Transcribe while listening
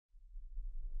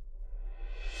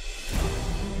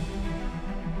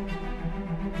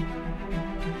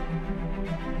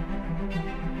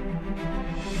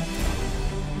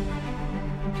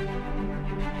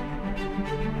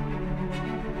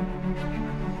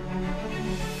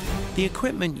The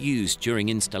equipment used during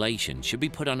installation should be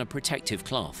put on a protective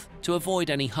cloth to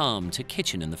avoid any harm to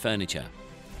kitchen and the furniture.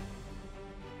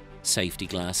 Safety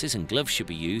glasses and gloves should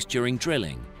be used during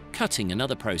drilling, cutting and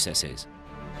other processes.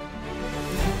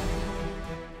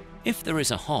 If there is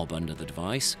a hob under the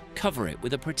device, cover it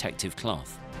with a protective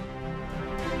cloth.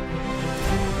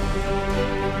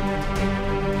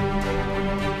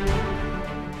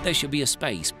 There should be a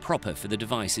space proper for the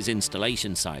device's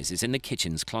installation sizes in the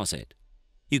kitchen's closet.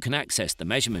 You can access the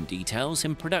measurement details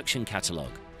in production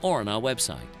catalogue or on our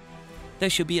website. There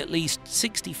should be at least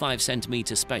 65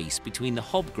 cm space between the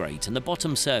hob grate and the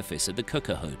bottom surface of the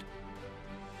cooker hood.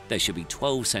 There should be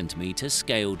 12 cm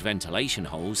scaled ventilation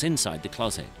holes inside the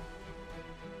closet.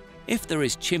 If there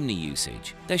is chimney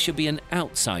usage, there should be an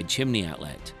outside chimney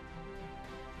outlet.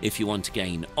 If you want to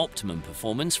gain optimum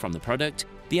performance from the product,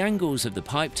 the angles of the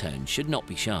pipe turn should not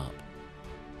be sharp.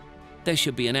 There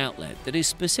should be an outlet that is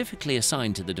specifically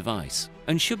assigned to the device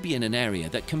and should be in an area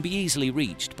that can be easily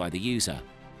reached by the user.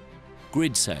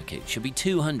 Grid circuit should be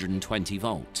 220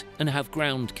 volt and have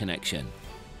ground connection.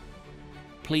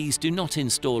 Please do not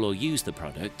install or use the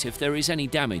product if there is any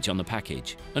damage on the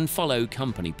package, and follow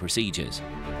company procedures.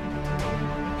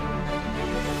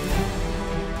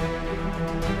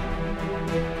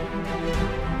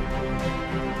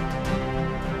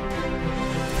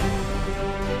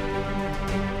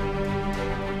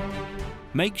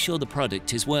 Make sure the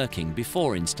product is working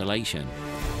before installation.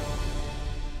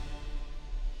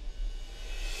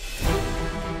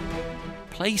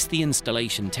 Place the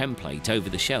installation template over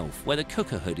the shelf where the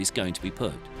cooker hood is going to be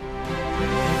put.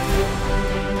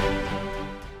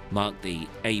 Mark the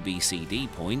ABCD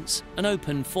points and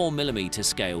open 4 mm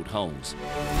scaled holes.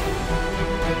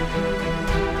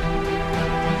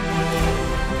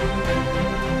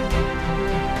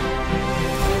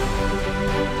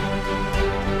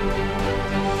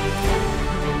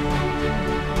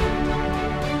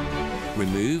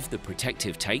 Remove the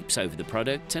protective tapes over the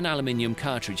product and aluminium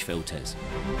cartridge filters.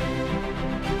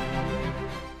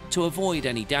 To avoid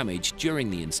any damage during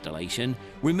the installation,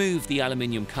 remove the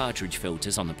aluminium cartridge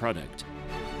filters on the product.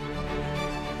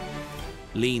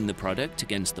 Lean the product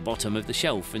against the bottom of the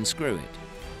shelf and screw it.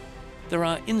 There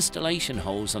are installation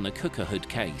holes on the cooker hood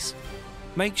case.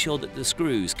 Make sure that the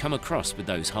screws come across with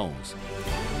those holes.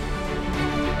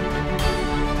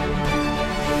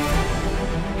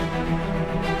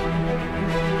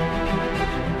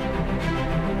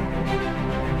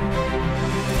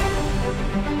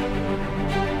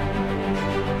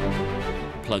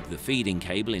 Plug the feeding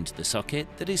cable into the socket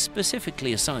that is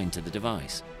specifically assigned to the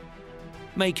device.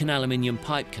 Make an aluminium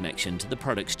pipe connection to the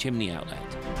product's chimney outlet.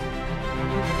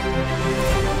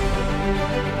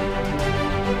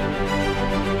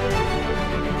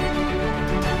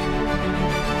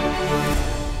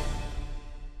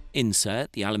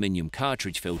 Insert the aluminium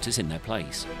cartridge filters in their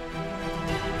place.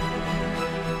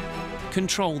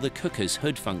 Control the cooker's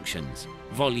hood functions,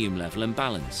 volume level and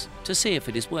balance to see if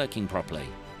it is working properly.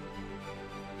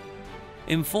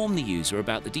 Inform the user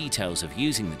about the details of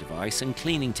using the device and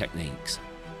cleaning techniques.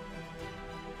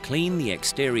 Clean the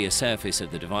exterior surface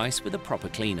of the device with a proper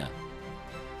cleaner.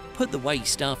 Put the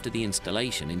waste after the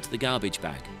installation into the garbage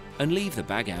bag and leave the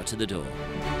bag out of the door.